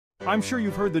I'm sure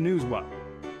you've heard the news. What?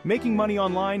 Making money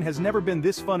online has never been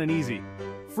this fun and easy.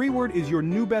 Freeward is your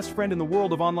new best friend in the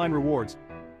world of online rewards.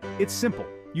 It's simple.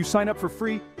 You sign up for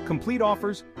free, complete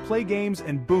offers, play games,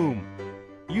 and boom!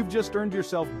 You've just earned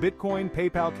yourself Bitcoin,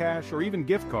 PayPal Cash, or even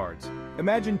gift cards.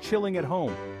 Imagine chilling at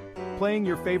home, playing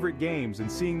your favorite games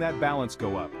and seeing that balance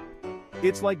go up.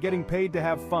 It's like getting paid to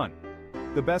have fun.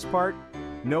 The best part?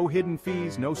 No hidden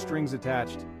fees, no strings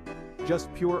attached.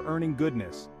 Just pure earning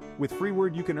goodness. With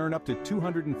Freeward you can earn up to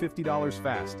 $250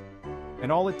 fast.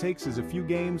 And all it takes is a few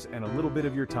games and a little bit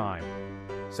of your time.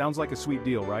 Sounds like a sweet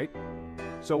deal, right?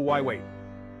 So why wait?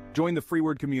 Join the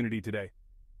Freeward community today.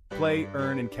 Play,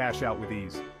 earn, and cash out with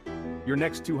ease. Your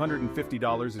next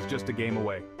 $250 is just a game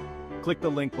away. Click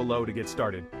the link below to get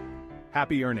started.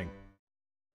 Happy earning!